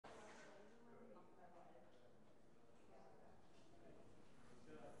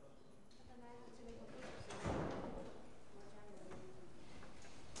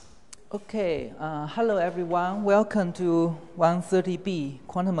Okay, hello everyone. Welcome to 130B,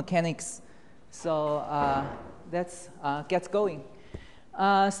 Quantum Mechanics. So let's get going.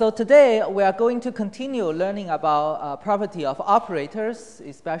 So today we are going to continue learning about property of operators,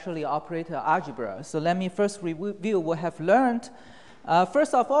 especially operator algebra. So let me first review what we have learned.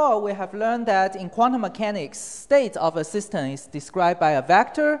 First of all, we have learned that in quantum mechanics, state of a system is described by a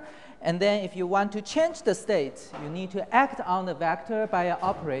vector. And then if you want to change the state, you need to act on the vector by an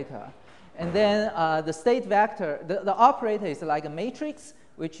operator. And then the state vector, the operator is like a matrix,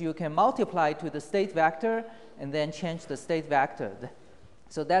 which you can multiply to the state vector and then change the state vector.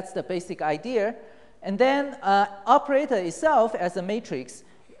 So that's the basic idea. And then operator itself as a matrix,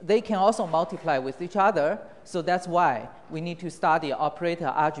 they can also multiply with each other. So that's why we need to study operator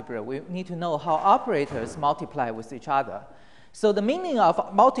algebra. We need to know how operators multiply with each other. So the meaning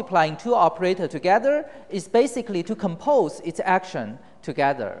of multiplying two operators together is basically to compose its action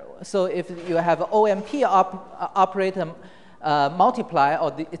together. So if you have OMP operator multiply,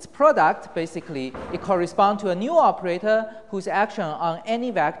 or its product, basically it corresponds to a new operator whose action on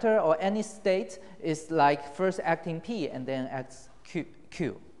any vector or any state is like first acting P and then acts Q,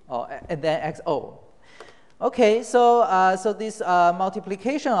 and then acts O. Okay, so this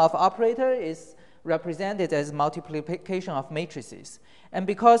multiplication of operator is represented as multiplication of matrices. And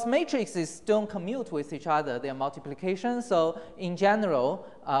because matrices don't commute with each other, their multiplication, so in general,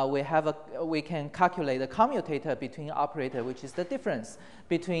 we can calculate the commutator between operators, which is the difference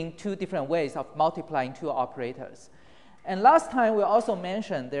between two different ways of multiplying two operators. And last time we also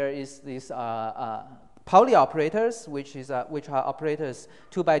mentioned there is this Pauli operators, which are operators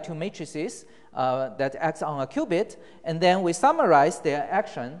 2 by 2 matrices that acts on a qubit, and then we summarize their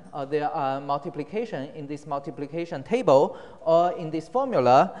action or their multiplication in this multiplication table or in this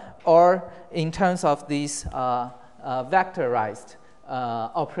formula or in terms of this vectorized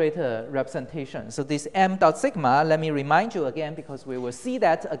operator representation. So this m dot sigma, let me remind you again because we will see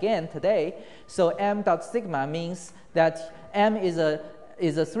that again today. So m dot sigma means that m is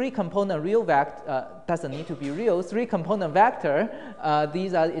a three-component real vector, doesn't need to be real, three-component vector.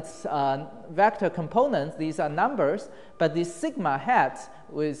 These are its vector components, these are numbers, but this sigma hat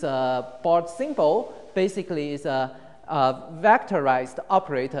with a board symbol basically is a vectorized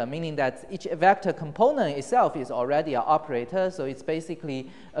operator, meaning that each vector component itself is already an operator, so it's basically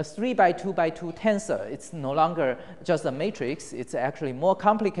a 3 by 2 by 2 tensor. It's no longer just a matrix, it's actually more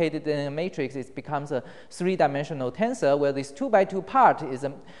complicated than a matrix. It becomes a three-dimensional tensor where this 2 by 2 part is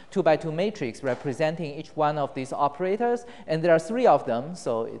a 2 by 2 matrix representing each one of these operators, and there are 3 of them,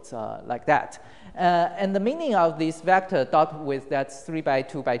 so it's like that. And the meaning of this vector dot with that 3 by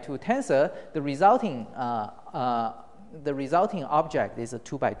 2 by 2 tensor, the resulting object is a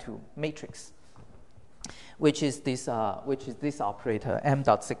 2 by 2 matrix, which is this operator m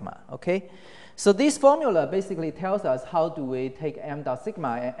dot sigma. Okay, so this formula basically tells us how do we take m dot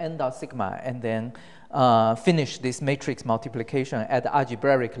sigma and n dot sigma and then finish this matrix multiplication at the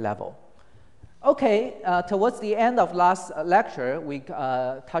algebraic level. Okay, towards the end of last lecture, we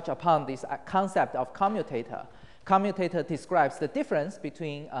touch upon this concept of commutator. Commutator describes the difference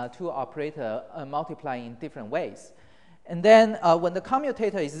between two operators multiplying in different ways. And then when the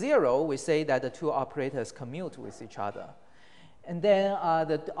commutator is 0, we say that the two operators commute with each other. And then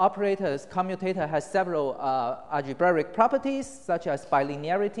the operator's commutator has several algebraic properties, such as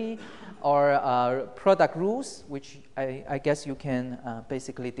bilinearity or product rules, which I guess you can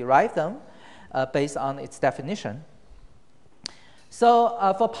basically derive them based on its definition. So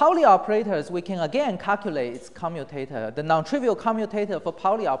for Pauli operators, we can again calculate its commutator. The non-trivial commutator for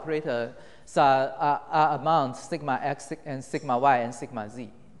Pauli operators are among sigma x and sigma y and sigma z,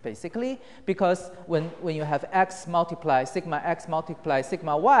 basically, because when you have x multiply sigma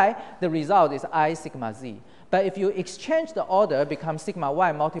y, the result is I sigma z. But if you exchange the order, becomes sigma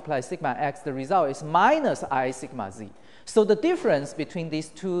y multiply sigma x, the result is minus I sigma z. So the difference between these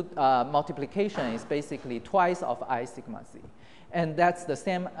two multiplications is basically twice of I sigma z. And that's the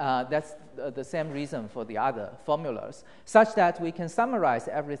same reason for the other formulas, such that we can summarize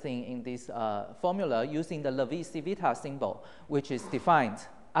everything in this formula using the Levi-Civita symbol, which is defined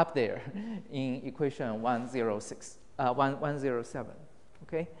up there in equation 107.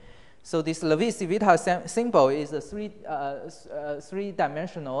 Okay, so this Levi-Civita symbol is a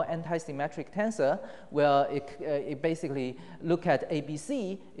three-dimensional anti-symmetric tensor where it basically look at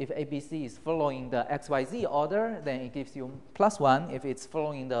ABC. If ABC is following the XYZ order, then it gives you +1. If it's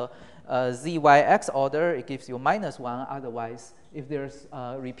following the ZYX order, it gives you -1. Otherwise, if there's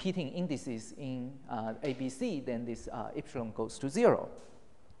repeating indices in ABC, then this epsilon goes to 0.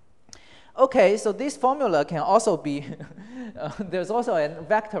 Okay, so this formula can also be, there's also a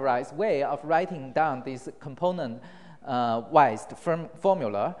vectorized way of writing down this component-wise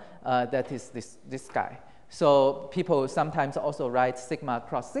formula that is this guy. So people sometimes also write sigma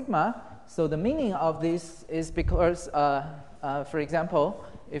cross sigma. So the meaning of this is because, for example,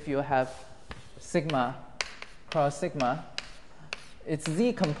 if you have sigma cross sigma, its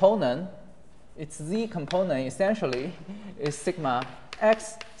z component essentially is sigma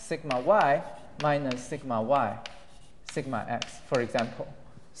x sigma y minus sigma y sigma x, for example.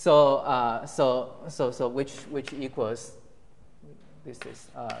 So which equals, this is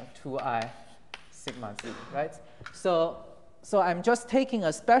 2i sigma z, right? So I'm just taking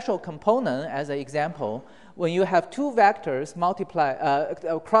a special component as an example. When you have two vectors multiply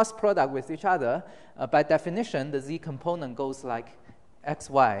cross product with each other, by definition, the z component goes like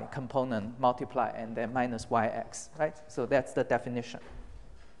xy component multiply and then minus yx, right? So that's the definition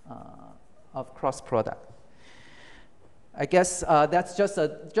of cross product. I guess that's just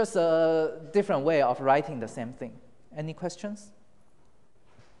a different way of writing the same thing. Any questions?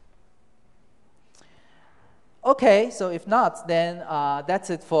 Okay, so if not, then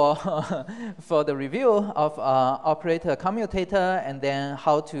that's it for for the review of operator commutator and then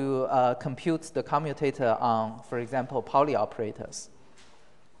how to compute the commutator on, for example, Pauli operators.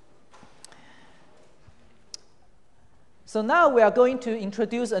 So now we are going to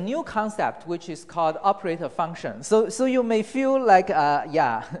introduce a new concept, which is called operator function. So you may feel like,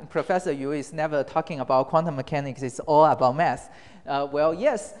 yeah, Professor Yu is never talking about quantum mechanics. It's all about math. Well,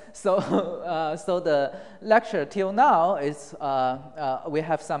 yes. So the lecture till now is we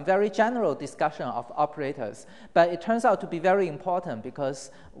have some very general discussion of operators, but it turns out to be very important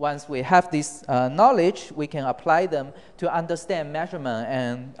because once we have this knowledge, we can apply them to understand measurement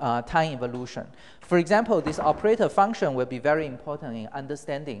and time evolution. For example, this operator function will be very important in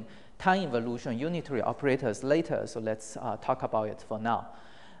understanding time evolution, unitary operators later. So let's talk about it for now.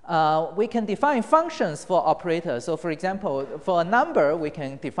 We can define functions for operators. So for example, for a number, we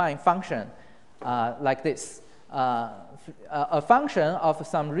can define function like this. A function of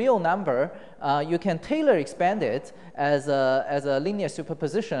some real number, you can Taylor expand it as a linear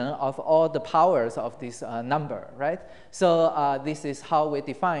superposition of all the powers of this number, right? So this is how we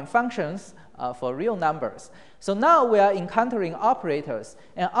define functions for real numbers. So now we are encountering operators.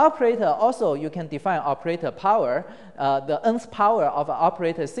 And operator also, you can define operator power. The nth power of an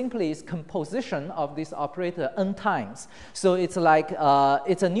operator simply is composition of this operator n times. So it's like,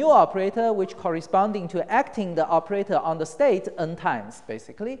 it's a new operator which corresponding to acting the operator on the state n times,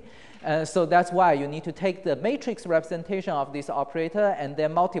 basically. So that's why you need to take the matrix representation of this operator and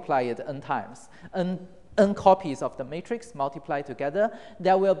then multiply it n times. N copies of the matrix multiplied together,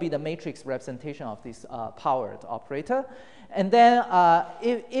 that will be the matrix representation of this powered operator. And then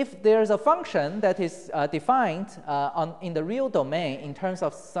if there's a function that is defined in the real domain in terms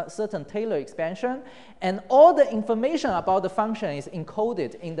of certain Taylor expansion, and all the information about the function is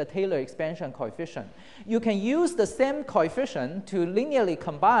encoded in the Taylor expansion coefficient, you can use the same coefficient to linearly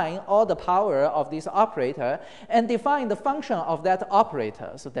combine all the power of this operator and define the function of that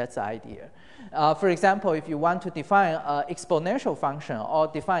operator. So that's the idea. For example, if you want to define an exponential function or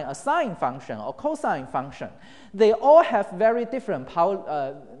define a sine function or cosine function, they all have very different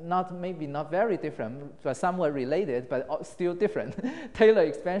power, maybe not very different, but somewhat related, but still different Taylor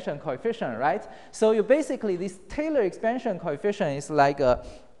expansion coefficient, right? So you basically, this Taylor expansion coefficient is like a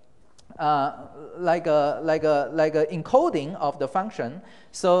encoding of the function.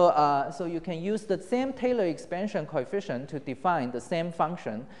 So you can use the same Taylor expansion coefficient to define the same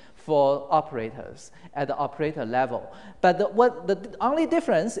function for operators at the operator level. But the only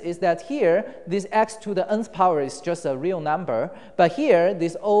difference is that here, this x to the nth power is just a real number, but here,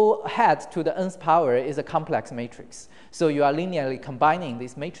 this O hat to the nth power is a complex matrix. So you are linearly combining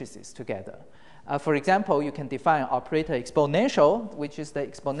these matrices together. For example, you can define operator exponential, which is the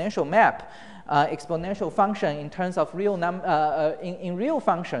exponential map. Exponential function in terms of real in real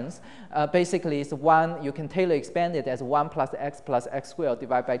functions, basically is 1, you can Taylor expand it as 1 plus x squared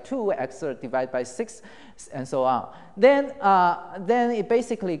divided by 2, x divided by 6, and so on. Then it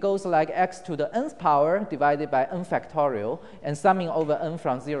basically goes like x to the nth power divided by n factorial and summing over n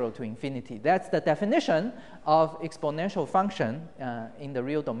from 0 to infinity. That's the definition of exponential function in the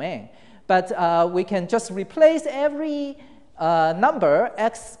real domain. But we can just replace every number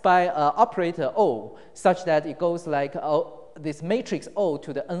x by operator O, such that it goes like this matrix O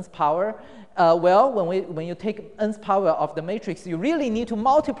to the nth power, well, when you take nth power of the matrix, you really need to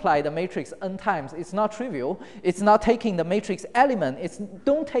multiply the matrix n times. It's not trivial. It's not taking the matrix element.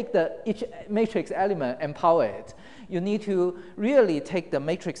 Don't take each matrix element and power it. You need to really take the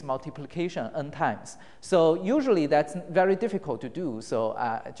matrix multiplication n times. So usually that's very difficult to do. So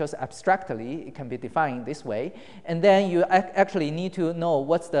just abstractly, it can be defined this way. And then you actually need to know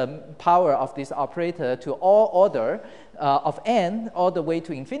what's the power of this operator to all order of n all the way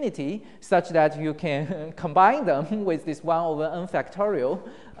to infinity, such that you can combine them with this 1 over n factorial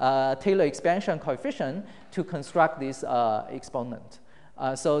Taylor expansion coefficient to construct this exponent.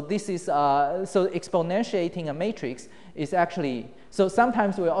 So this is so exponentiating a matrix is actually, so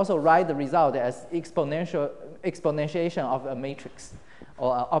sometimes we also write the result as exponentiation of a matrix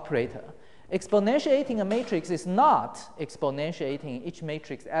or an operator. Exponentiating a matrix is not exponentiating each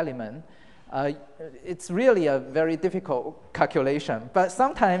matrix element. It's really a very difficult calculation, but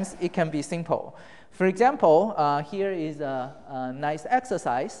sometimes it can be simple. For example, here is a nice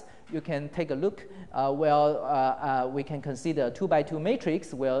exercise. You can take a look. We can consider a 2 by 2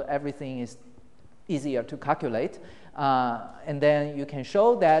 matrix where everything is easier to calculate. And then you can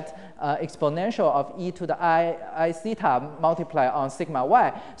show that exponential of e to the I theta multiplied on sigma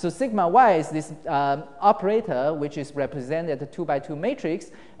y. So sigma y is this operator which is represented 2 by 2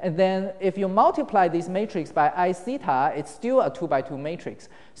 matrix. And then if you multiply this matrix by I theta, it's still a 2 by 2 matrix.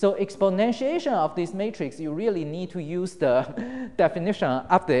 So exponentiation of this matrix, you really need to use the definition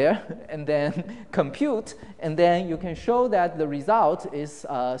up there and then compute. And then you can show that the result is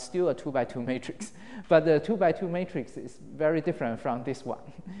still a 2 by 2 matrix. But the 2 by 2 matrix is very different from this one.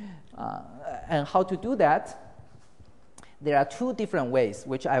 And how to do that? There are 2 different ways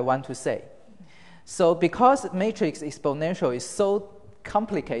which I want to say. So because matrix exponential is so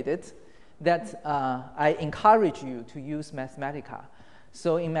complicated that I encourage you to use Mathematica.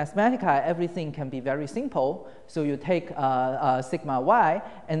 So in Mathematica, everything can be very simple. So you take sigma y,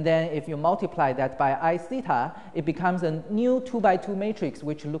 and then if you multiply that by I theta, it becomes a new 2 by 2 matrix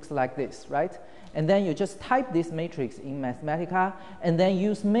which looks like this, right? And then you just type this matrix in Mathematica, and then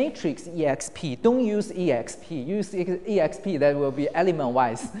use matrix exp. Don't use exp. Use exp, that will be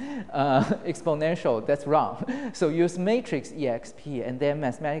element-wise exponential. That's wrong. So use matrix exp, and then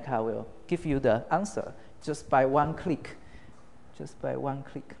Mathematica will give you the answer just by one click. Just by one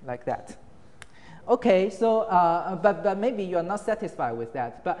click, like that. Okay, so, but maybe you're not satisfied with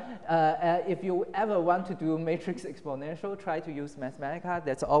that. But if you ever want to do matrix exponential, try to use Mathematica.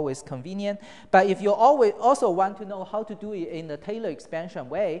 That's always convenient. But if you also want to know how to do it in the Taylor expansion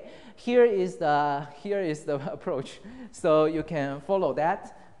way, here is the approach. So you can follow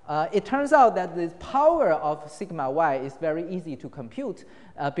that. It turns out that the power of sigma y is very easy to compute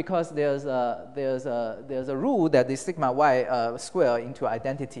because there's a rule that the sigma y square into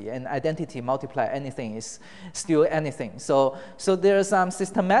identity, and identity multiply anything is still anything. So there's some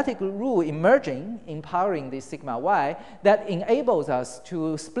systematic rule emerging empowering this sigma y that enables us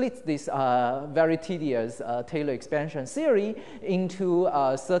to split this very tedious Taylor expansion theory into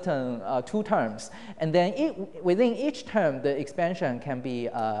certain 2 terms, and then within each term the expansion can be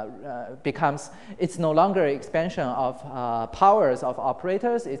it's no longer expansion of powers of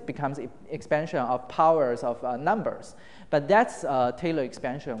operators, it becomes expansion of powers of numbers. But that's Taylor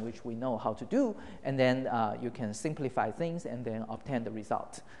expansion, which we know how to do, and then you can simplify things and then obtain the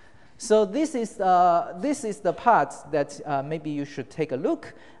result. So this is the part that maybe you should take a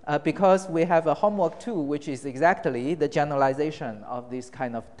look because we have a homework 2, which is exactly the generalization of this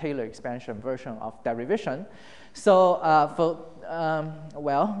kind of Taylor expansion version of derivation. So for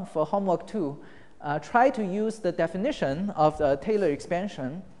homework 2, try to use the definition of the Taylor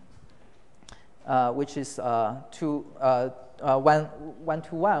expansion, which is 1 to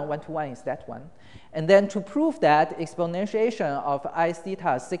 1 is that one. And then to prove that exponentiation of I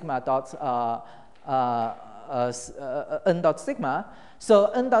theta sigma dot n dot sigma. So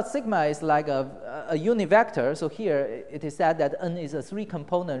n dot sigma is like a univector. So here it is said that n is a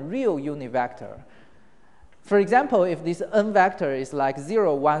 3-component real univector. For example, if this n vector is like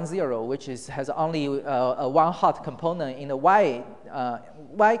 0, 1, 0, which has only a 1 hot component in the y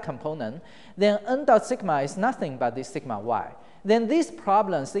component, then n dot sigma is nothing but this sigma y. Then this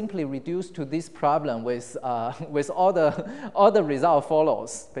problem simply reduced to this problem with all the result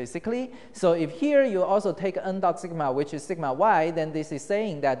follows, basically. So if here you also take n dot sigma, which is sigma y, then this is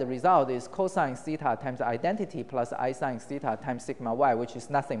saying that the result is cosine theta times identity plus I sine theta times sigma y, which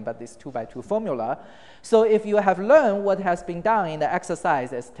is nothing but this 2 by 2 formula. So if you have learned what has been done in the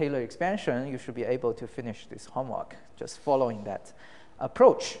exercise as Taylor expansion, you should be able to finish this homework just following that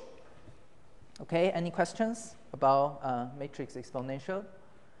approach. Okay, any questions about matrix exponential?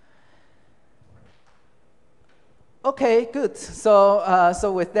 Okay, good. So,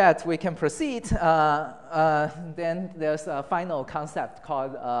 so with that, we can proceed. Then there's a final concept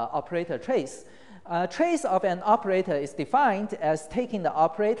called operator trace. Trace of an operator is defined as taking the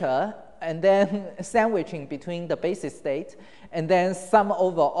operator and then sandwiching between the basis state and then sum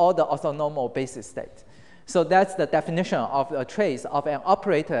over all the orthonormal basis state. So that's the definition of a trace of an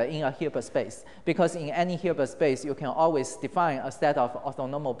operator in a Hilbert space. Because in any Hilbert space, you can always define a set of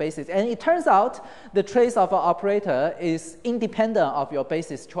orthonormal bases. And it turns out the trace of an operator is independent of your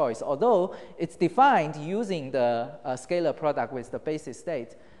basis choice, although it's defined using the scalar product with the basis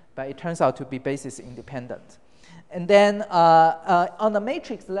state. But it turns out to be basis independent. And then on the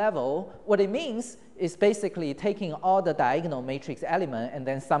matrix level, what it means is basically taking all the diagonal matrix elements and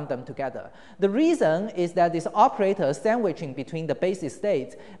then sum them together. The reason is that this operator sandwiching between the basis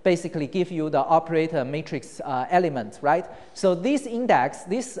states basically give you the operator matrix element, right? So this index,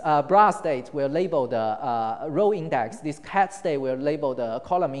 this bra state will label the row index. This cat state will label the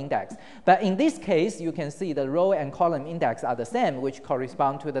column index. But in this case, you can see the row and column index are the same, which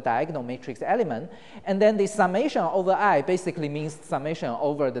correspond to the diagonal matrix element. And then the summation over I basically means summation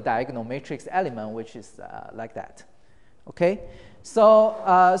over the diagonal matrix element, which is like that. Okay, so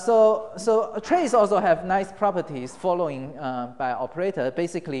so a trace also have nice properties following by operator.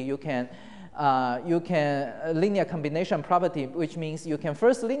 Basically, you can linear combination property, which means you can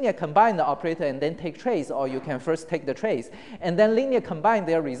first linear combine the operator and then take trace, or you can first take the trace and then linear combine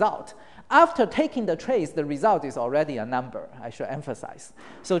their result. After taking the trace, the result is already a number, I should emphasize.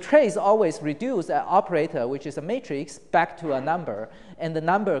 So trace always reduce an operator, which is a matrix, back to a number, and the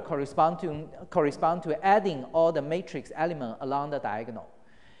number correspond to adding all the matrix elements along the diagonal.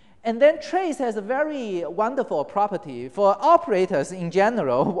 And then trace has a very wonderful property. For operators in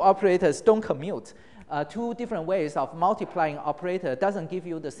general, operators don't commute. Two different ways of multiplying operator doesn't give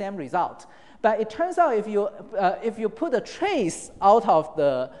you the same result. But it turns out if you put a trace out of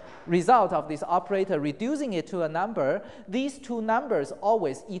the result of this operator, reducing it to a number, these two numbers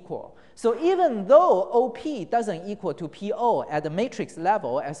always equal. So even though OP doesn't equal to PO at the matrix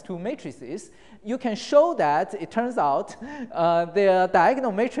level as two matrices, you can show that it turns out their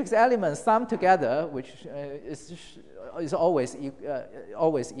diagonal matrix elements sum together, which is always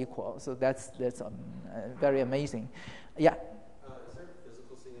equal. So that's very amazing. Yeah. Is there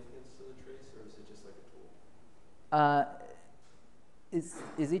physical significance to the trace, or is it just like a tool?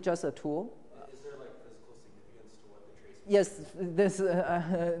 Is it just a tool? Is there like physical significance to what the trace Yes, is?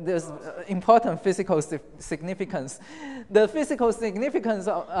 there's important physical significance. The physical significance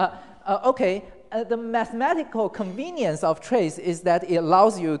of, the mathematical convenience of trace is that it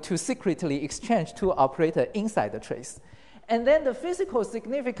allows you to secretly exchange two operators inside the trace. And then the physical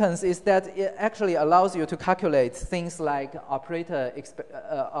significance is that it actually allows you to calculate things like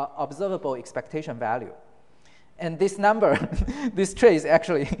observable expectation value. And this number, this trace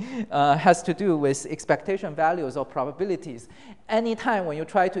actually has to do with expectation values or probabilities. Anytime when you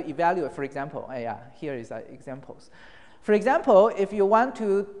try to evaluate, for example, here is examples. For example, if you want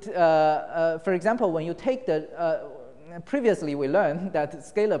to, for example, when you take the, previously we learned that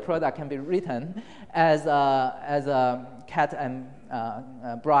scalar product can be written as a cat and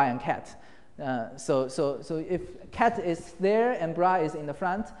bra and cat. So if cat is there and bra is in the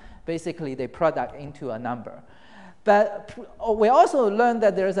front, basically they product into a number. But we also learned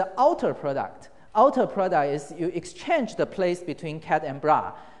that there's an outer product. Outer product is you exchange the place between cat and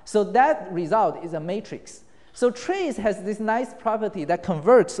bra. So that result is a matrix. So trace has this nice property that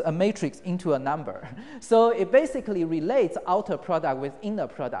converts a matrix into a number. So it basically relates outer product with inner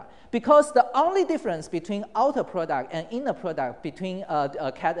product. Because the only difference between outer product and inner product between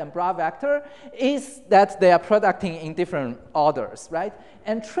a cat and bra vector is that they are producting in different orders, right?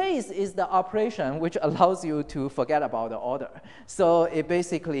 And trace is the operation which allows you to forget about the order. So it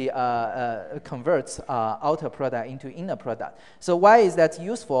basically converts outer product into inner product. So why is that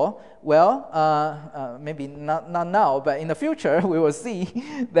useful? Well, maybe not now, but in the future, we will see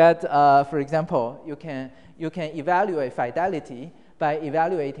that, for example, you can evaluate fidelity by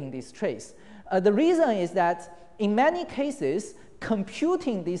evaluating this trace. The reason is that in many cases,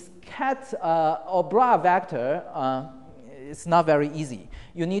 computing this cat or bra vector is not very easy.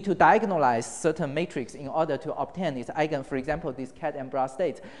 You need to diagonalize certain matrix in order to obtain its eigen. For example, this cat and bra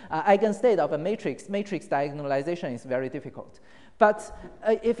state. Eigenstate of a matrix diagonalization is very difficult. But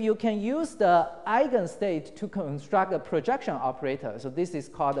if you can use the eigenstate to construct a projection operator, so this is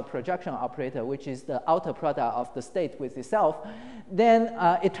called a projection operator, which is the outer product of the state with itself, then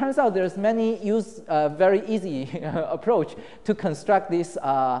it turns out there's many very easy approach to construct this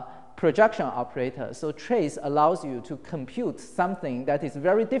projection operator. So trace allows you to compute something that is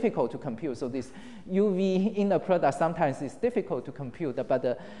very difficult to compute. So this UV inner product sometimes is difficult to compute, but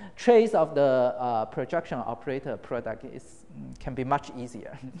the trace of the projection operator product can be much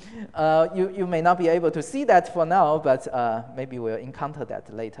easier. You may not be able to see that for now, but maybe we'll encounter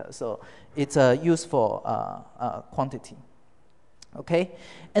that later. So it's a useful quantity. Okay,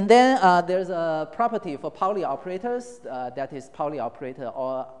 and then there's a property for Pauli operators that is Pauli operator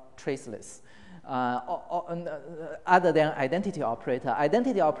or traceless. Other than identity operator.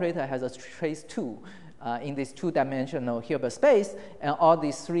 Identity operator has a trace 2 in this 2-dimensional Hilbert space, and all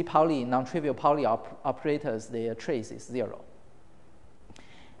these 3 Pauli, non-trivial Pauli operators, their trace is 0.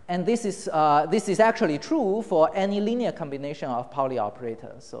 And this is actually true for any linear combination of Pauli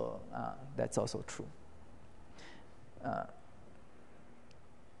operators, so that's also true.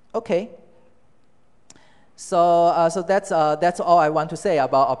 Okay. So that's all I want to say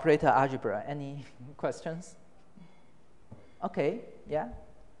about operator algebra. Any questions? Okay. Yeah.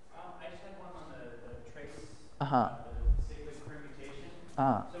 I just had one on the trace, the cyclic permutation. So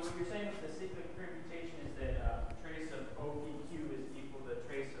what you're saying with the cyclic permutation is that trace of OPQ is equal to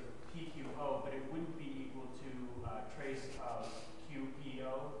trace of PQO, but it wouldn't be equal to trace of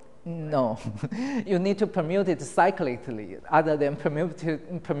QPO. No, you need to permute it cyclically other than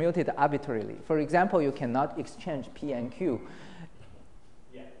permute it arbitrarily. For example, you cannot exchange P and Q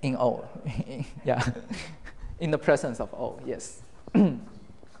in O. Yeah, in the presence of O, yes.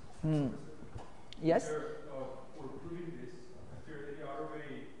 Yes? For proving this, is there any other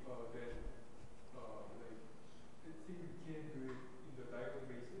way that, let's say you can't do it in the diagonal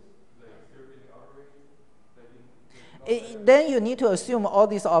basis? Like, is there any other way? Then you need to assume all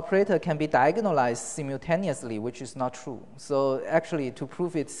these operators can be diagonalized simultaneously, which is not true. So actually, to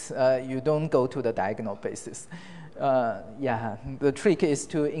prove it, you don't go to the diagonal basis. Yeah, the trick is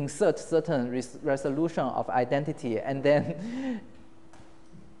to insert certain resolution of identity, and then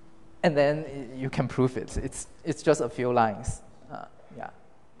you can prove it. It's just a few lines. Yeah.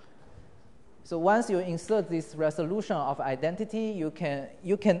 So once you insert this resolution of identity, you can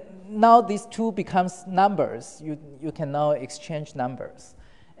now these two becomes numbers. You can now exchange numbers,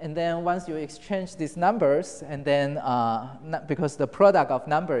 and then once you exchange these numbers, and then because the product of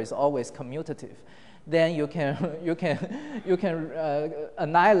number is always commutative, then you can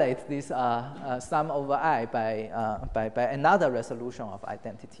annihilate this sum over I by another resolution of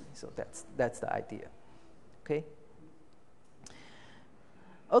identity. So that's the idea. Okay.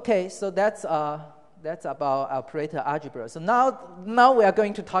 Okay, so that's about operator algebra. So now we are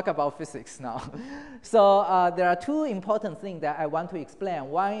going to talk about physics now. So there are two important things that I want to explain.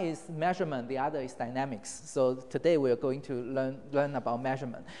 One is measurement, the other is dynamics. So today we are going to learn about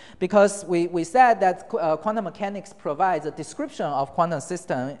measurement. Because we said that quantum mechanics provides a description of quantum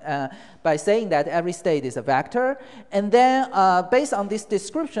system by saying that every state is a vector. And then based on this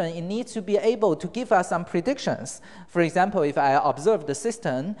description, it needs to be able to give us some predictions. For example, if I observe the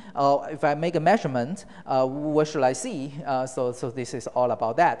system, or if I make a measurement, what should I see? So this is all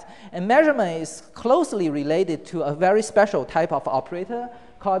about that. And measurement is closely related to a very special type of operator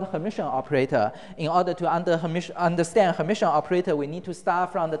called Hermitian operator. In order to understand Hermitian operator, we need to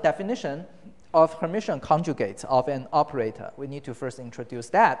start from the definition of Hermitian conjugates of an operator. We need to first introduce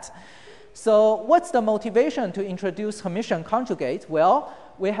that. So what's the motivation to introduce Hermitian conjugates? Well,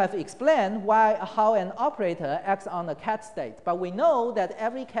 we have explained how an operator acts on a cat state, but we know that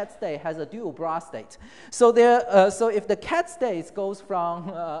every cat state has a dual bra state. So so if the cat state goes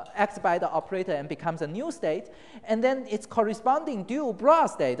from acts by the operator and becomes a new state, and then its corresponding dual bra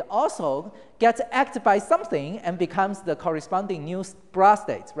state also gets acted by something and becomes the corresponding new bra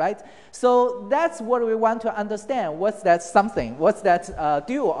state, right? So that's what we want to understand. What's that something? What's that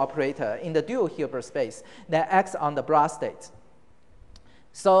dual operator in the dual Hilbert space that acts on the bra state?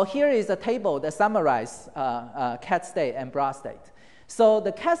 So here is a table that summarizes cat state and bra state. So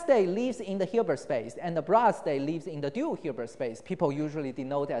the cat state lives in the Hilbert space, and the bra state lives in the dual Hilbert space. People usually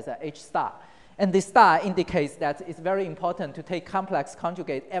denote as a H star. And this star indicates that it's very important to take complex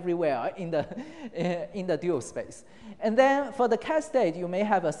conjugate everywhere in the dual space. And then for the cat state, you may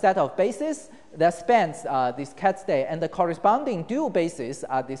have a set of bases that spans this cat state, and the corresponding dual bases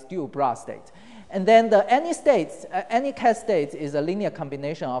are this dual bra state. And then any cat state is a linear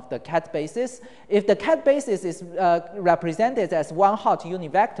combination of the cat bases. If the cat basis is represented as one hot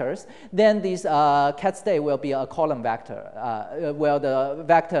unit vectors, then this cat state will be a column vector, where the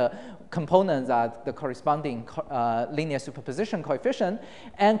vector components are the corresponding linear superposition coefficient.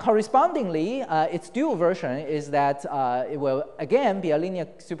 And correspondingly, its dual version is that it will again be a linear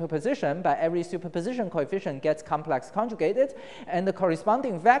superposition, but every superposition coefficient gets complex conjugated, and the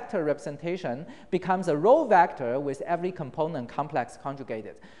corresponding vector representation becomes a row vector with every component complex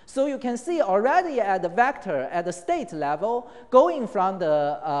conjugated. So you can see already at the vector, at the state level, going from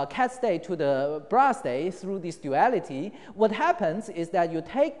the cat state to the bra state through this duality, what happens is that you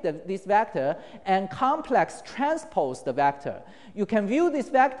take this vector and complex transpose the vector. You can view this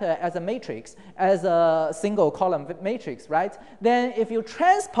vector as a matrix, as a single column matrix, right? Then if you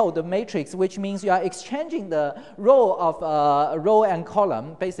transpose the matrix, which means you are exchanging the row of row and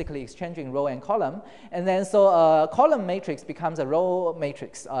column, basically exchanging row and column, and then so a column matrix becomes a row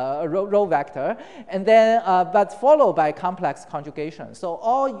matrix, a row vector, and then but followed by complex conjugation. So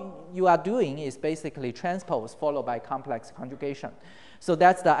all you are doing is basically transpose followed by complex conjugation. So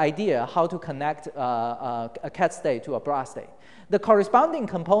that's the idea, how to connect a cat state to a bra state. The corresponding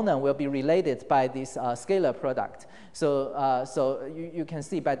component will be related by this scalar product. So you can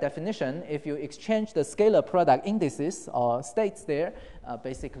see by definition, if you exchange the scalar product indices or states there,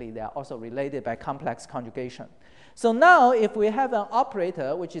 basically they are also related by complex conjugation. So now if we have an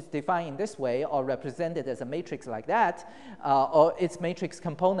operator which is defined in this way or represented as a matrix like that, or its matrix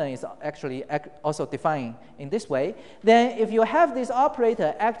component is actually also defined in this way, then if you have this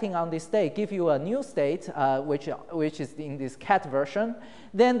operator acting on this state, give you a new state, which is in this cat version,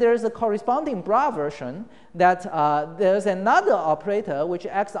 then there's a corresponding bra version that there's another operator which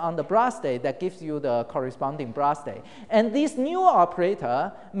acts on the bra state that gives you the corresponding bra state. And this new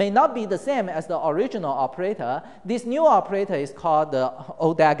operator may not be the same as the original operator. This new operator is called the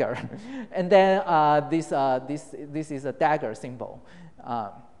O dagger. And then this is a dagger symbol.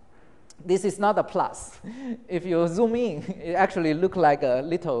 This is not a plus. If you zoom in, it actually looks like a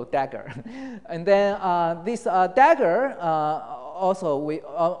little dagger. And then this dagger, also,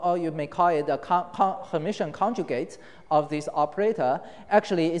 or you may call it a Hermitian conjugate of this operator,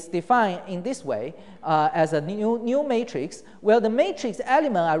 actually is defined in this way as a new matrix, where the matrix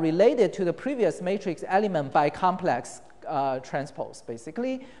elements are related to the previous matrix element by complex transpose,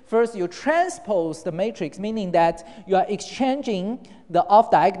 basically. First, you transpose the matrix, meaning that you are exchanging the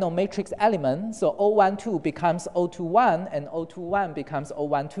off-diagonal matrix element, so O12 becomes O21, and O21 becomes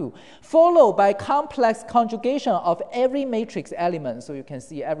O12, followed by complex conjugation of every matrix element. So you can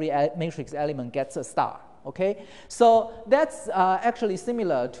see every matrix element gets a star. Okay, so that's actually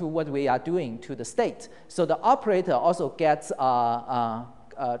similar to what we are doing to the state. So the operator also gets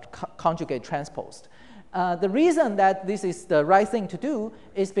conjugate transposed. The reason that this is the right thing to do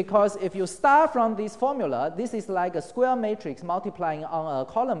is because if you start from this formula, this is like a square matrix multiplying on a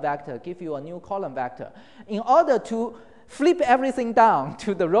column vector, give you a new column vector. In order to flip everything down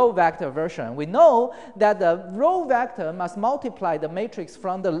to the row vector version, we know that the row vector must multiply the matrix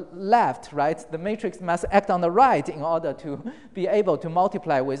from the left, right? The matrix must act on the right in order to be able to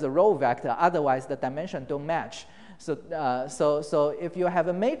multiply with the row vector. Otherwise, the dimensions don't match. So if you have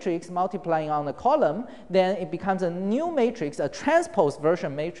a matrix multiplying on a column, then it becomes a new matrix, a transpose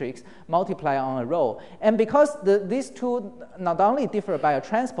version matrix multiplying on a row. And because these two not only differ by a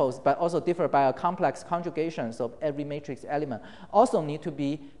transpose, but also differ by a complex conjugation, so every matrix element also need to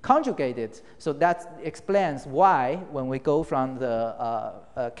be conjugated. So that explains why when we go from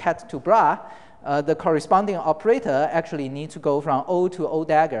the cat to bra, the corresponding operator actually needs to go from O to O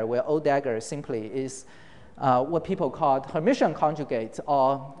dagger, where O dagger simply is what people call Hermitian conjugate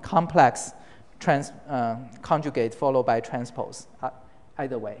or complex conjugate followed by transpose,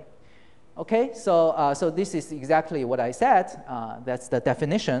 either way. Okay, so this is exactly what I said. That's the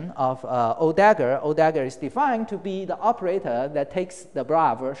definition of O dagger. O dagger is defined to be the operator that takes the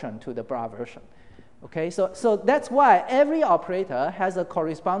bra version to the bra version. Okay, so that's why every operator has a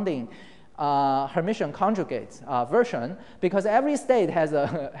corresponding Hermitian conjugate version, because every state has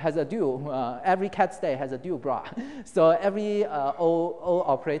a dual. Every cat state has a dual bra. So every O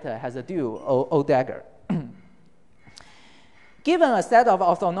operator has a dual O dagger. Given a set of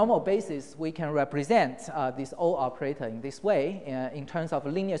orthonormal bases, we can represent this O operator in this way in terms of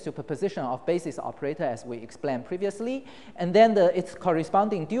linear superposition of basis operator, as we explained previously. And then its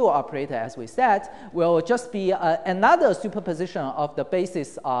corresponding dual operator, as we said, will just be another superposition of the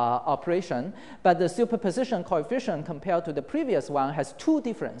basis operation. But the superposition coefficient compared to the previous one has two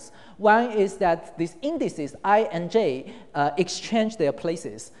differences. One is that these indices I and j exchange their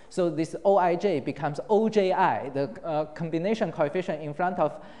places. So this Oj becomes Oji, the combination coefficient in front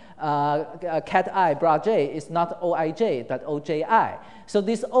of cat I bra j is not Oj but Oji. So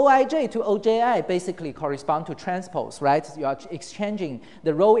this Oj to Oji basically correspond to transpose, right? You are exchanging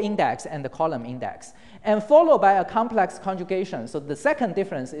the row index and the column index, and followed by a complex conjugation. So the second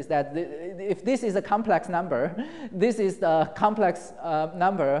difference is that if this is a complex number, this is the complex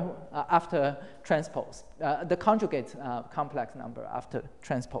number after transpose, the conjugate complex number after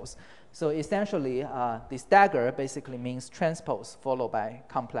transpose. So essentially, this dagger basically means transpose followed by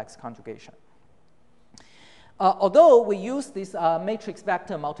complex conjugation. Although we use this matrix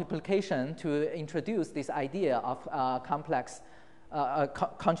vector multiplication to introduce this idea of complex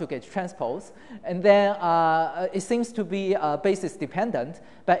conjugate transpose, and then it seems to be basis dependent,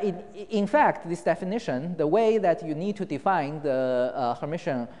 but in fact, this definition, the way that you need to define the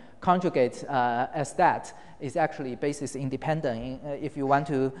Hermitian conjugate as that is actually basis independent. If you want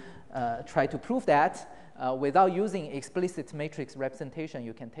to try to prove that without using explicit matrix representation,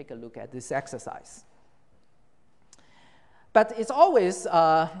 you can take a look at this exercise. But it's always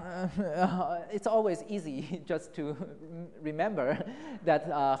easy just to remember that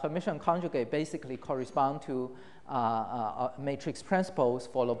Hermitian conjugate basically correspond to a matrix transpose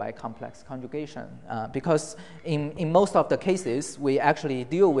followed by complex conjugation, because in most of the cases we actually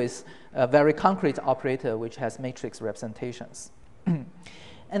deal with a very concrete operator which has matrix representations.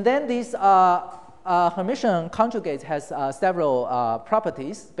 And then this Hermitian conjugate has several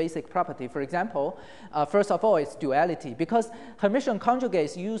properties, basic property. For example, first of all, it's duality, because Hermitian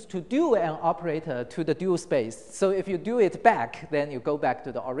conjugates used to do an operator to the dual space. So if you do it back, then you go back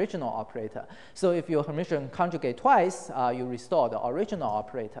to the original operator. So if you Hermitian conjugate twice, you restore the original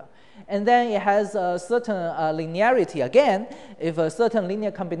operator. And then it has a certain linearity. Again, if a certain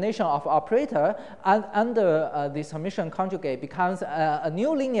linear combination of operator under this Hermitian conjugate becomes a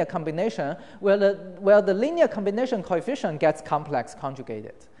new linear combination where the linear combination coefficient gets complex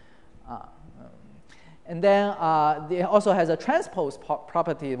conjugated. And then it also has a transpose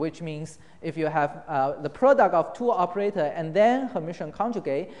property, which means if you have the product of two operators and then Hermitian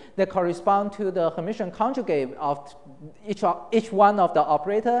conjugate that correspond to the Hermitian conjugate of each one of the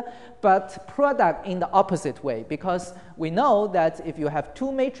operator, but product in the opposite way, because we know that if you have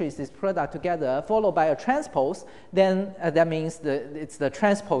two matrices product together followed by a transpose, then that means it's the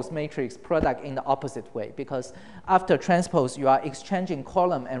transpose matrix product in the opposite way, because after transpose you are exchanging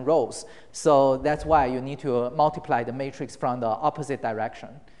column and rows. So that's why you need to multiply the matrix from the opposite direction.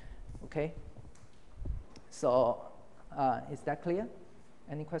 Okay, so is that clear?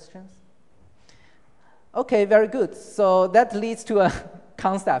 Any questions? Okay, very good. So that leads to a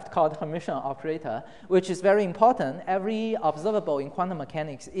concept called Hermitian operator, which is very important. Every observable in quantum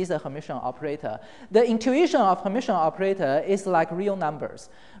mechanics is a Hermitian operator. The intuition of Hermitian operator is like real numbers.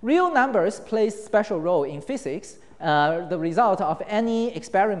 Real numbers play a special role in physics. The result of any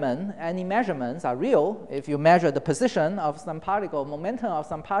experiment, any measurements are real. If you measure the position of some particle, momentum of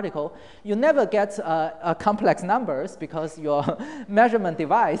some particle, you never get complex numbers because your measurement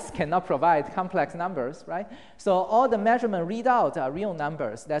device cannot provide complex numbers, right? So all the measurement readouts are real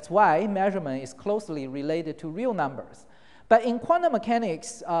numbers. That's why measurement is closely related to real numbers. But in quantum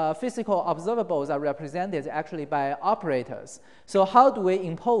mechanics, physical observables are represented actually by operators. So how do we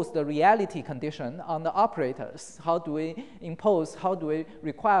impose the reality condition on the operators? How do we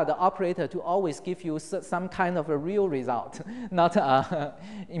require the operator to always give you some kind of a real result, not an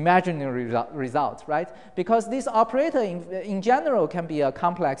imaginary result, right? Because this operator in general can be a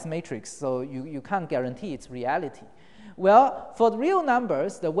complex matrix, so you can't guarantee its reality. Well, for the real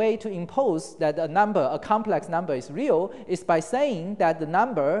numbers, the way to impose that a complex number is real is by saying that the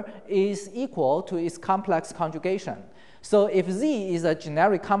number is equal to its complex conjugation. So if z is a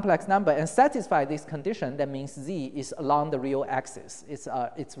generic complex number and satisfy this condition, that means z is along the real axis.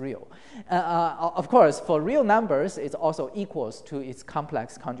 It's real. Of course, for real numbers, it also equals to its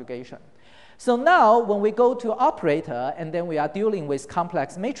complex conjugation. So now when we go to operator and then we are dealing with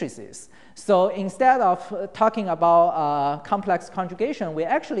complex matrices, so instead of talking about complex conjugation, we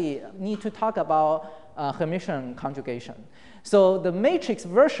actually need to talk about Hermitian conjugation. So the matrix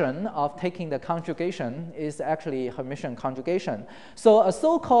version of taking the conjugation is actually Hermitian conjugation. So a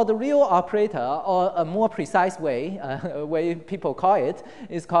so-called real operator, or a more precise way, way people call it,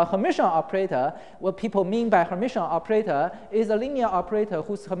 is called Hermitian operator. What people mean by Hermitian operator is a linear operator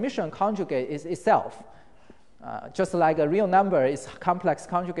whose Hermitian conjugate is itself. Just like a real number is complex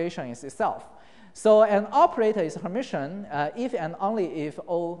conjugation is itself. So an operator is Hermitian if and only if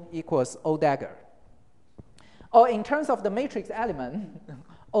O equals O dagger. Or in terms of the matrix element,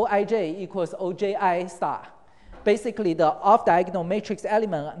 Oj equals Oji star. basically the off-diagonal matrix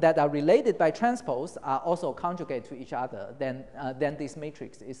elements that are related by transpose are also conjugate to each other, then this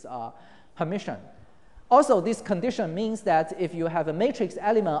matrix is Hermitian. Also, this condition means that if you have a matrix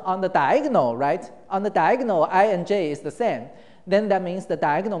element on the diagonal, right, on the diagonal I and j is the same, then that means the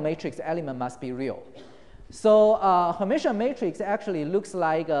diagonal matrix element must be real. So Hermitian matrix actually looks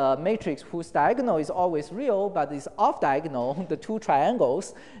like a matrix whose diagonal is always real, but is off-diagonal. The two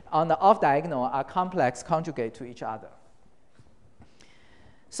triangles on the off-diagonal are complex conjugate to each other.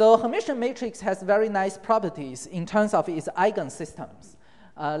 So Hermitian matrix has very nice properties in terms of its eigensystems.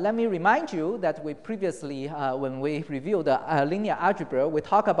 Let me remind you that we previously, when we reviewed the linear algebra, we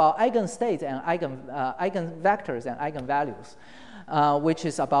talked about eigenstates and eigenvectors and eigenvalues. Which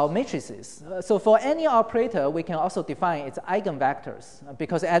is about matrices. So for any operator, we can also define its eigenvectors,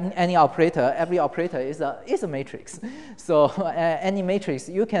 because any operator, every operator is a matrix. So any matrix,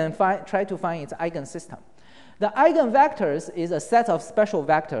 you can try to find its eigensystem. The eigenvectors is a set of special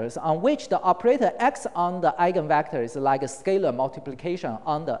vectors on which the operator acts on the eigenvector is like a scalar multiplication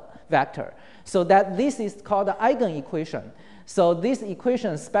on the vector. So that this is called the eigenequation. So this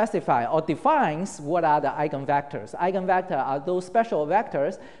equation specifies or defines what are the eigenvectors. Eigenvectors are those special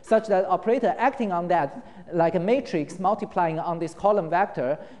vectors such that operator acting on that like a matrix multiplying on this column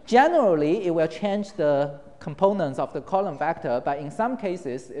vector, generally it will change the components of the column vector, but in some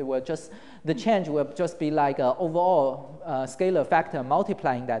cases it will just, the change will just be like an overall scalar factor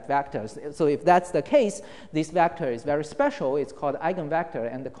multiplying that vector. So if that's the case, this vector is very special. It's called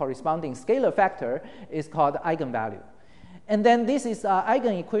eigenvector, and the corresponding scalar factor is called eigenvalue. And then this is an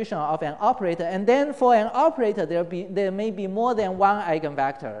eigenequation of an operator. And then for an operator, there may be more than one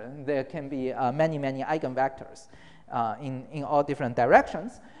eigenvector. There can be many eigenvectors in all different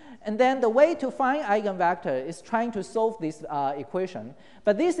directions. And then the way to find eigenvector is trying to solve this equation.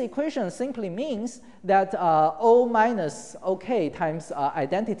 But this equation simply means that O minus OK times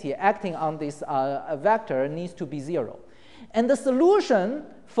identity acting on this vector needs to be 0. And the solution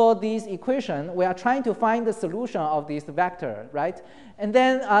for this equation, we are trying to find the solution of this vector, right? And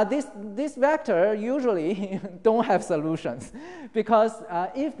then this vector usually don't have solutions, because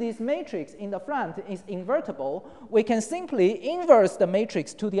if this matrix in the front is invertible, we can simply inverse the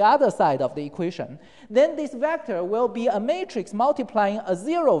matrix to the other side of the equation. Then this vector will be a matrix multiplying a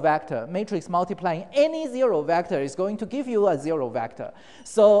 0 vector. Matrix multiplying any 0 vector is going to give you a 0 vector.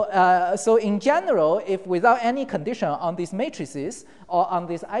 So, so in general, if without any condition on these matrices or on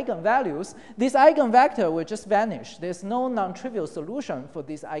these eigenvalues, this eigenvector will just vanish. There's no non-trivial solution for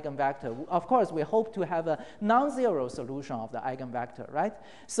this eigenvector. Of course, we hope to have a non-zero solution of the eigenvector, right?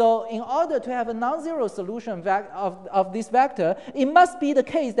 So in order to have a non-zero solution of this vector, it must be the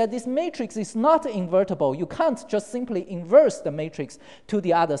case that this matrix is not invertible. You can't just simply inverse the matrix to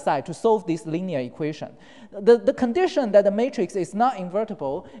the other side to solve this linear equation. The condition that the matrix is not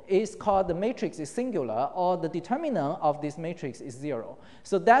invertible is called the matrix is singular, or the determinant of this matrix is 0.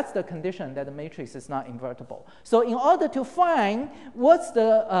 So that's the condition that the matrix is not invertible. So in order to find what's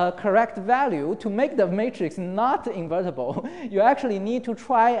the correct value to make the matrix not invertible, you actually need to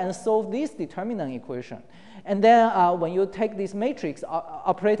try and solve this determinant equation. And then when you take this matrix,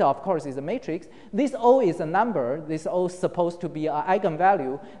 operator, of course, is a matrix. This O is a number. This O is supposed to be an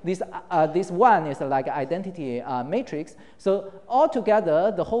eigenvalue. This 1 is like an identity matrix. So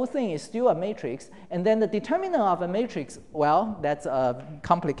altogether, the whole thing is still a matrix. And then the determinant of a matrix, well, that's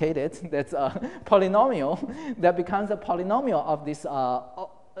complicated. That's a polynomial that becomes a polynomial of this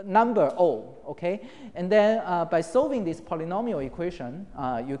number O, okay? And then by solving this polynomial equation,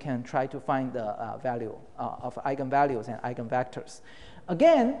 you can try to find the value of eigenvalues and eigenvectors.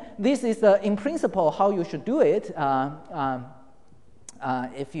 Again, this is in principle how you should do it.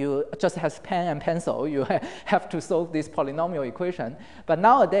 If you just have pen and pencil, you have to solve this polynomial equation. But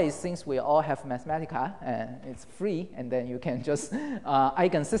nowadays, since we all have Mathematica, it's free, and then you can just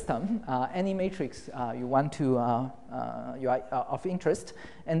eigensystem any matrix you want to you are of interest,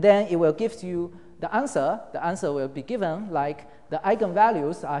 and then it will give you the answer. The answer will be given like the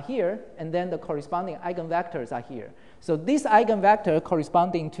eigenvalues are here, and then the corresponding eigenvectors are here. So this eigenvector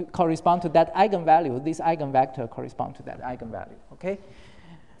correspond to that eigenvalue. This eigenvector correspond to that eigenvalue. Okay.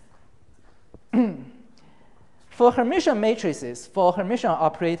 For Hermitian matrices, for Hermitian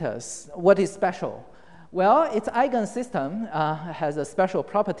operators, what is special? Well, its eigensystem has a special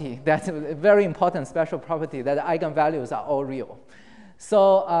property, that's a very important special property, that the eigenvalues are all real.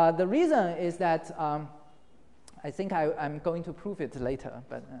 So the reason is that I think I'm going to prove it later,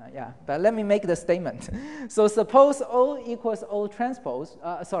 but yeah. But let me make the statement. So suppose O equals O transpose,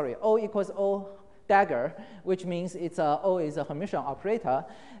 O equals O dagger, which means it's always a Hermitian operator.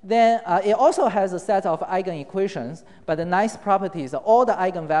 Then it also has a set of eigenequations, but the nice property is that all the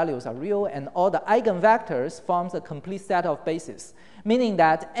eigenvalues are real and all the eigenvectors forms a complete set of bases, meaning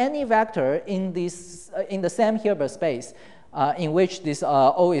that any vector in the same Hilbert space in which this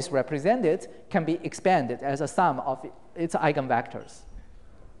O is represented can be expanded as a sum of its eigenvectors.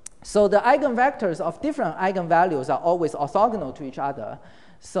 So the eigenvectors of different eigenvalues are always orthogonal to each other.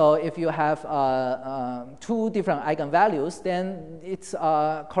 So if you have two different eigenvalues, then its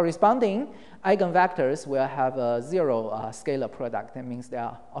corresponding eigenvectors will have a zero scalar product. That means they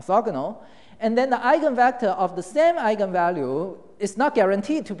are orthogonal. And then the eigenvector of the same eigenvalue is not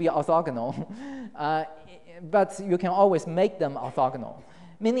guaranteed to be orthogonal, but you can always make them orthogonal.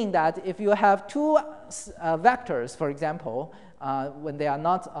 Meaning that if you have two vectors, for example, when they are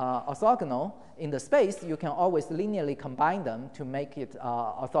not orthogonal in the space, you can always linearly combine them to make it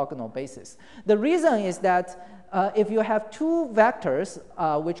orthogonal basis. The reason is that if you have two vectors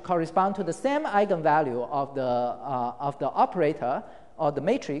which correspond to the same eigenvalue of the operator or the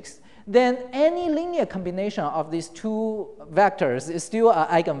matrix, then any linear combination of these two vectors is still an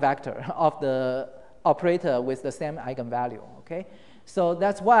eigenvector of the operator with the same eigenvalue. Okay? So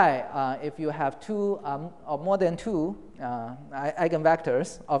that's why if you have two or more than two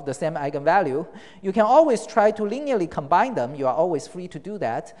eigenvectors of the same eigenvalue, you can always try to linearly combine them. You are always free to do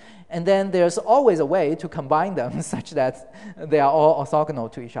that. And then there's always a way to combine them such that they are all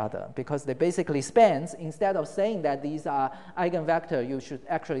orthogonal to each other, because they basically spans, instead of saying that these are eigenvector, you should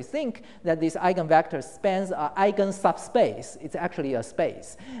actually think that this eigenvector spans an eigensubspace. It's actually a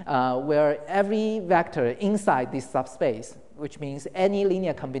space where every vector inside this subspace, which means any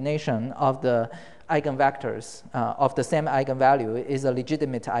linear combination of the eigenvectors of the same eigenvalue is a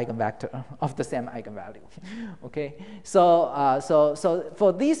legitimate eigenvector of the same eigenvalue. Okay, so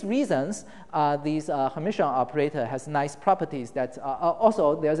for these reasons, this Hermitian operator has nice properties. That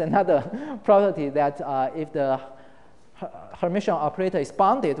also there's another property that if the Hermitian operator is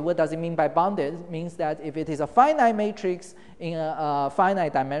bounded. What does it mean by bounded? It means that if it is a finite matrix in a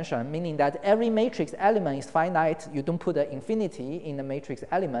finite dimension, meaning that every matrix element is finite, you don't put an infinity in the matrix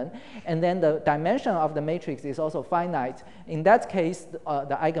element, and then the dimension of the matrix is also finite. In that case,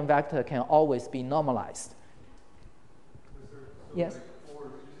 the eigenvector can always be normalized. So yes? Like for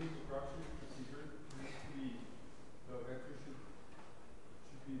using structure procedure, basically the vector should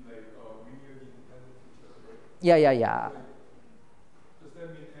be like linearly independent of each other, right? Yeah. Like, does that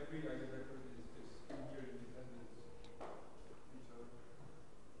mean every eigenvector is linearly independent of each other?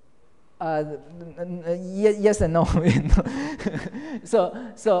 Yes and no.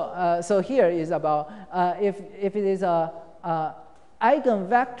 So here is about if it is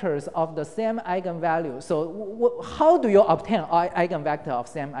eigenvectors of the same eigenvalue. So how do you obtain eigenvector of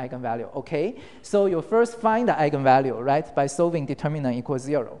same eigenvalue? Okay, so you first find the eigenvalue, right, by solving determinant equals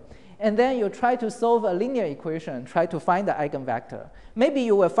 0. And then you try to solve a linear equation, try to find the eigenvector. Maybe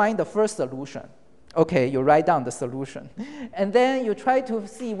you will find the first solution. Okay, you write down the solution. And then you try to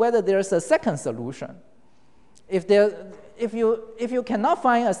see whether there's a second solution. If you cannot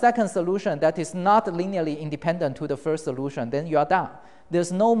find a second solution that is not linearly independent to the first solution, then you are done.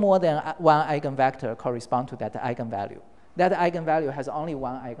 There's no more than one eigenvector correspond to that eigenvalue. That eigenvalue has only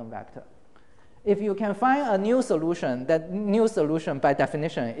one eigenvector. If you can find a new solution, that new solution by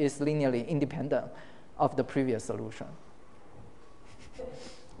definition is linearly independent of the previous solution.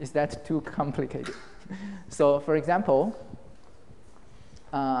 Is that too complicated? So for example,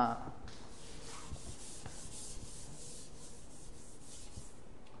 I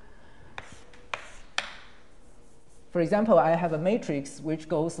have a matrix which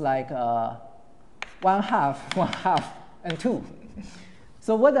goes like 1/2, 1/2, and 2.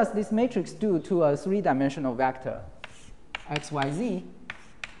 So what does this matrix do to a three-dimensional vector, x, y, z?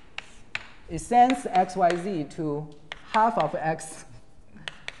 It sends x, y, z to half of x,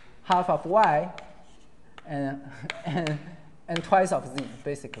 half of y, and twice of z,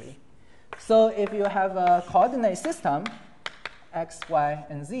 basically. So if you have a coordinate system, x, y,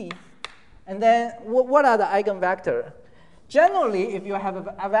 and z, and then what are the eigenvectors? Generally, if you have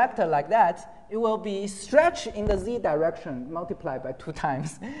a vector like that, it will be stretched in the z direction, multiplied by 2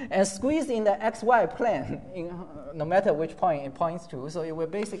 times, and squeezed in the xy plane, no matter which point it points to. So it will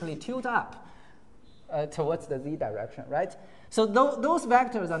basically tilt up towards the z direction, right? So those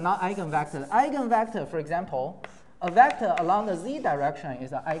vectors are not eigenvectors. Eigenvector, for example, a vector along the z direction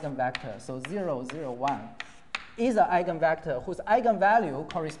is an eigenvector. So 0, 0, 1 is an eigenvector whose eigenvalue,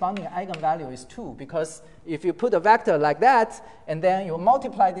 corresponding eigenvalue is 2, because if you put a vector like that, and then you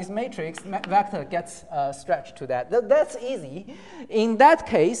multiply this matrix, vector gets stretched to that. That's easy. In that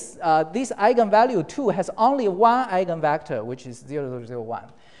case, this eigenvalue 2 has only one eigenvector, which is 0, 0,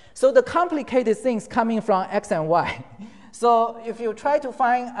 1. So the complicated things coming from x and y. So if you try to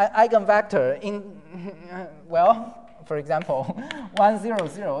find an eigenvector in, well, for example, 1, 0,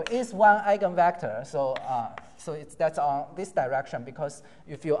 0 is one eigenvector. So, that's on this direction, because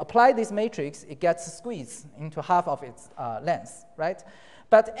if you apply this matrix, it gets squeezed into half of its length, right?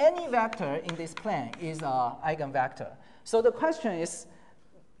 But any vector in this plane is an eigenvector. So the question is,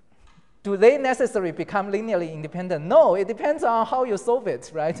 do they necessarily become linearly independent? No, it depends on how you solve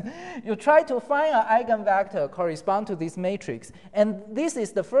it, right? You try to find an eigenvector correspond to this matrix, and this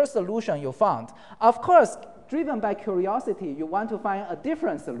is the first solution you found. Of course, driven by curiosity, you want to find a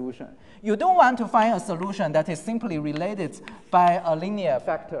different solution. You don't want to find a solution that is simply related by a linear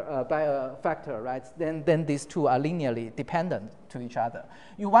factor, right? Then these two are linearly dependent to each other.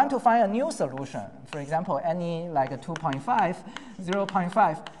 You want to find a new solution. For example, any like a 2.5,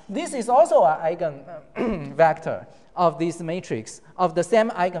 0.5. This is also an eigenvector of this matrix of the same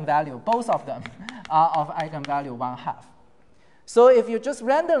eigenvalue. Both of them are of eigenvalue 1/2. So if you just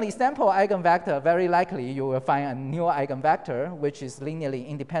randomly sample eigenvector, very likely you will find a new eigenvector, which is linearly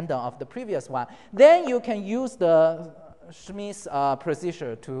independent of the previous one. Then you can use the Schmidt's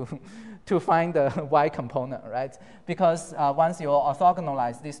procedure to find the y component, right? Because once you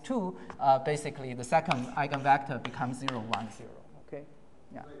orthogonalize these two, basically the second eigenvector becomes 0, 1, 0. Okay?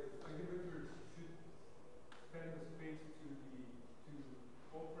 Yeah. Eigenvectors should span the space to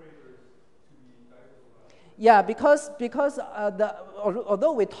operators to be diagonalized. Yeah, because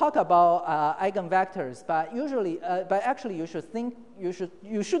although we talk about eigenvectors, but usually, but actually,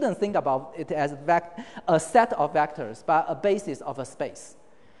 you shouldn't think about it as a set of vectors, but a basis of a space.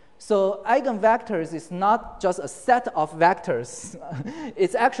 So eigenvectors is not just a set of vectors;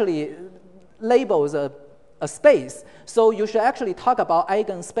 it's actually labels a space. So you should actually talk about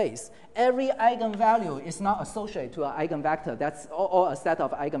eigenspace. Every eigenvalue is not associated to an eigenvector. That's or a set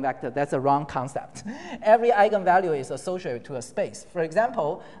of eigenvectors. That's a wrong concept. Every eigenvalue is associated to a space. For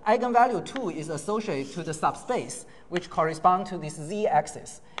example, eigenvalue 2 is associated to the subspace, which corresponds to this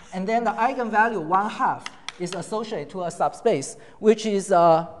z-axis. And then the eigenvalue 1/2 is associated to a subspace, which is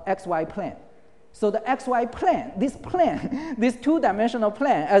a xy plane. So the xy plane, this two-dimensional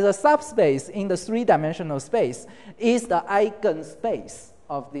plane as a subspace in the three-dimensional space is the eigenspace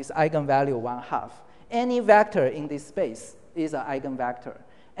of this eigenvalue 1/2. Any vector in this space is an eigenvector.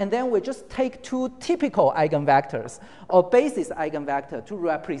 And then we just take two typical eigenvectors or basis eigenvector to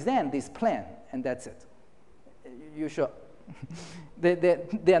represent this plane, and that's it. You should.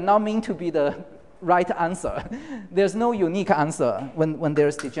 They are not meant to be the right answer. There's no unique answer when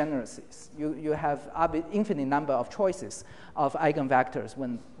there's degeneracies. You have infinite number of choices of eigenvectors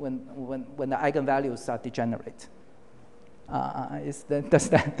when the eigenvalues are degenerate. Does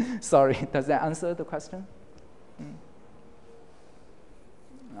that answer the question? I need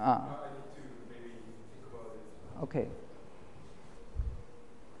to maybe think about it. Okay.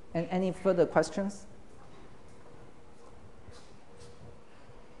 And any further questions?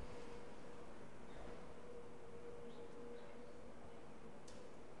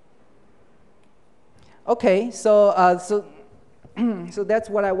 Okay, so that's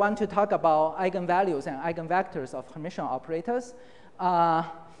what I want to talk about eigenvalues and eigenvectors of Hermitian operators.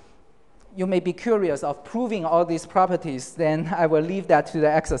 You may be curious of proving all these properties, then I will leave that to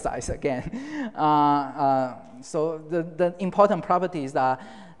the exercise again. So the important properties are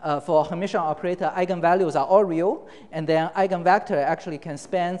for Hermitian operator, eigenvalues are all real, and then eigenvector actually can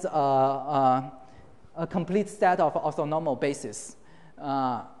span a complete set of orthonormal bases.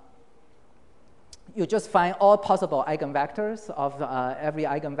 You just find all possible eigenvectors of every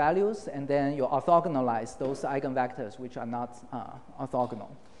eigenvalues, and then you orthogonalize those eigenvectors which are not orthogonal.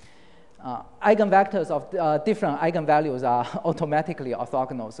 Eigenvectors of different eigenvalues are automatically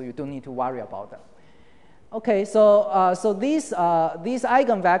orthogonal, so you don't need to worry about them. Okay, so these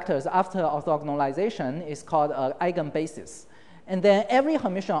eigenvectors after orthogonalization is called eigenbasis. And then every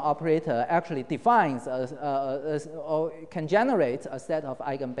Hermitian operator actually defines or can generate a set of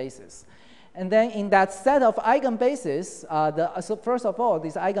eigenbases. And then in that set of eigenbases, so first of all,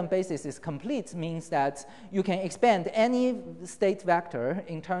 this eigenbasis is complete, means that you can expand any state vector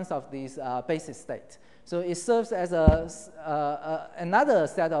in terms of this basis state. So it serves as another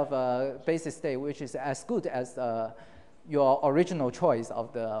set of basis state, which is as good as your original choice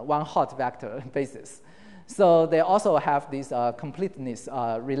of the one hot vector basis. So they also have this completeness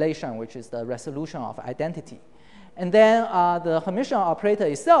relation, which is the resolution of identity. And then the Hermitian operator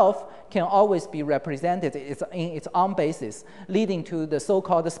itself can always be represented in its own basis, leading to the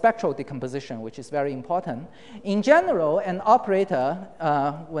so-called spectral decomposition, which is very important. In general, an operator,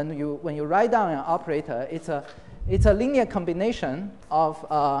 when you write down an operator, it's a linear combination of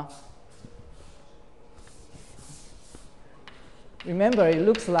remember, it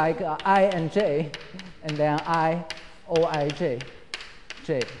looks like I and j, and then I, O, I, j,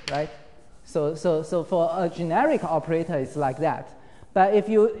 right? So for a generic operator, it's like that. But if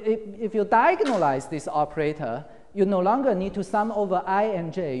you diagonalize this operator, you no longer need to sum over I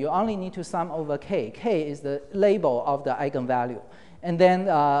and j. You only need to sum over k. K is the label of the eigenvalue, and then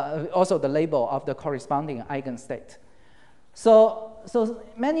also the label of the corresponding eigenstate. So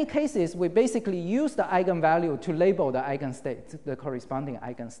many cases, we basically use the eigenvalue to label the eigenstate, the corresponding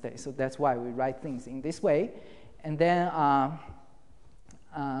eigenstate. So that's why we write things in this way. And then,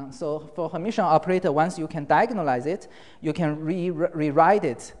 so for Hermitian operator, once you can diagonalize it, you can rewrite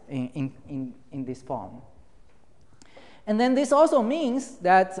it in this form. And then this also means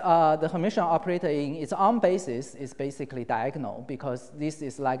that the Hermitian operator in its own basis is basically diagonal, because this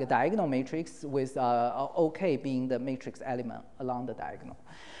is like a diagonal matrix with OK being the matrix element along the diagonal.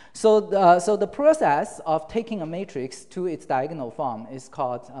 So the process of taking a matrix to its diagonal form is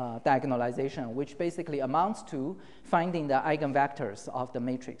called diagonalization, which basically amounts to finding the eigenvectors of the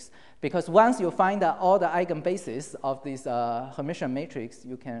matrix. Because once you find all the eigenbases of this Hermitian matrix,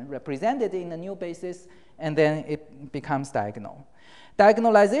 you can represent it in a new basis, and then it becomes diagonal.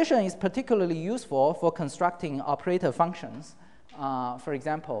 Diagonalization is particularly useful for constructing operator functions. For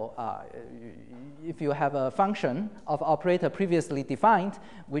example, if you have a function of operator previously defined,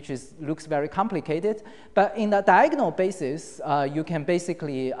 which looks very complicated, but in the diagonal basis, you can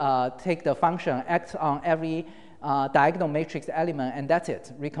basically take the function, act on every diagonal matrix element, and that's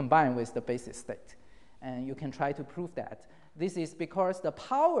it, recombine with the basis state. And you can try to prove that. This is because the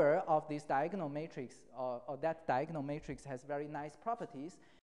power of this diagonal matrix, or that diagonal matrix, has very nice properties.